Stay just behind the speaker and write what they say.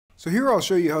So here I'll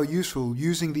show you how useful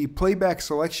using the playback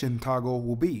selection toggle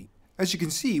will be. As you can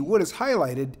see, what is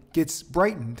highlighted gets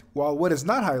brightened, while what is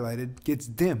not highlighted gets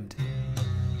dimmed.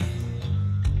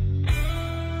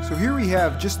 So here we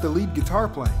have just the lead guitar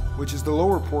playing, which is the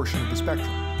lower portion of the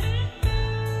spectrum.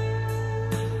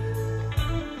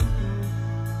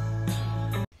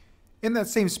 In that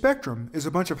same spectrum is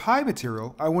a bunch of high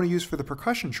material I want to use for the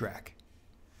percussion track.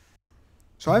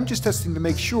 So I'm just testing to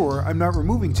make sure I'm not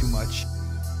removing too much,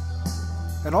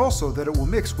 and also that it will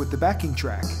mix with the backing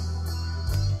track.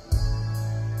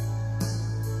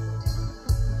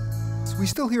 So we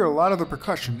still hear a lot of the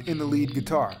percussion in the lead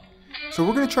guitar, so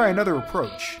we're going to try another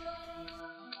approach.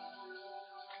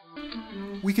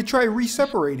 We could try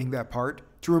re-separating that part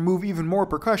to remove even more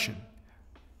percussion.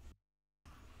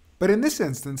 But in this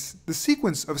instance, the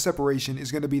sequence of separation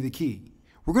is going to be the key.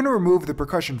 We're going to remove the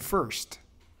percussion first.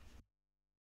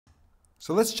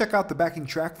 So let's check out the backing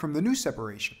track from the new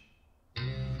separation.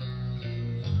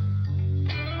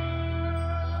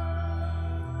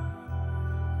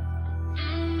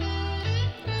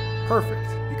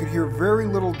 Perfect. You can hear very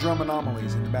little drum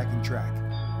anomalies in the backing track.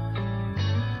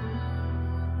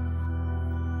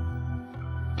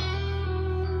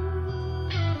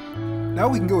 Now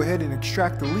we can go ahead and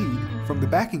extract the lead from the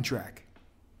backing track.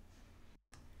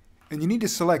 And you need to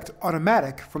select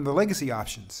Automatic from the legacy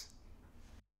options.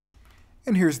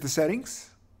 And here's the settings.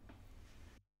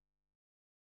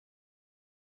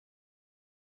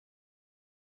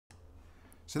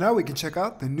 So now we can check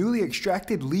out the newly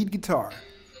extracted lead guitar.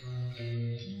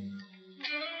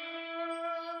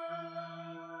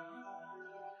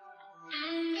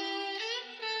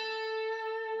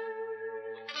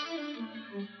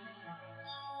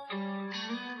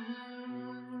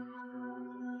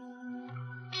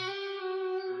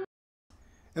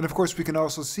 And of course we can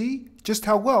also see just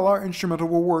how well our instrumental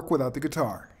will work without the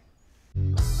guitar.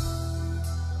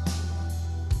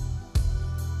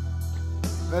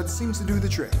 That seems to do the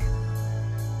trick.